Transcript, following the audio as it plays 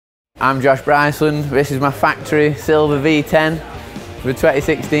I'm Josh Bryceland. This is my factory silver V10 for the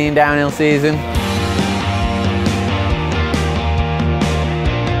 2016 downhill season.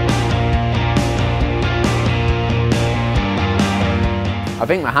 I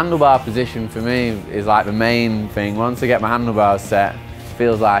think my handlebar position for me is like the main thing. Once I get my handlebars set, it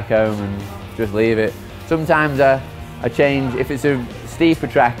feels like home and just leave it. Sometimes I change, if it's a steeper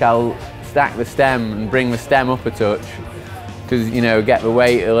track, I'll stack the stem and bring the stem up a touch because, you know, get the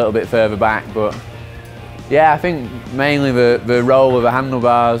weight a little bit further back. But yeah, I think mainly the roll of the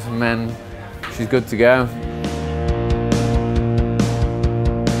handlebars, and then she's good to go.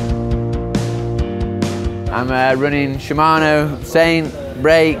 I'm running Shimano Saint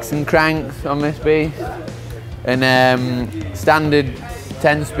brakes and cranks on this beast, and standard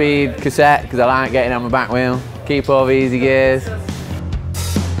 10-speed cassette because I like getting on my back wheel. Keep all the easy gears.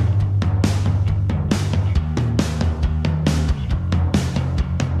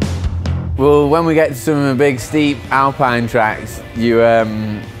 Well, when we get to some of the big steep alpine tracks,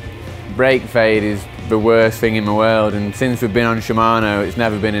 brake fade is the worst thing in the world, and since we've been on Shimano, it's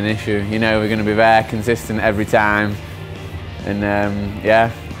never been an issue. You know, we're going to be there, consistent every time, and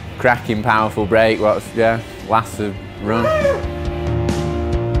yeah, cracking, powerful brake. Lasts the run.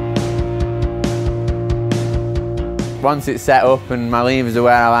 Once it's set up and my levers are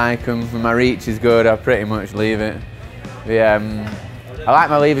where I like them and my reach is good, I pretty much leave it. I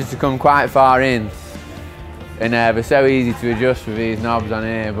like my levers to come quite far in, and they're so easy to adjust with these knobs on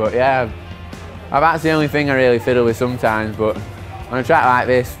here. But yeah, that's the only thing I really fiddle with sometimes. But on a track like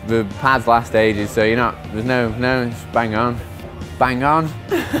this, the pads last ages, so there's no, it's bang on. Bang on?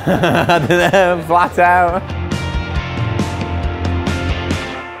 I don't know, flat out.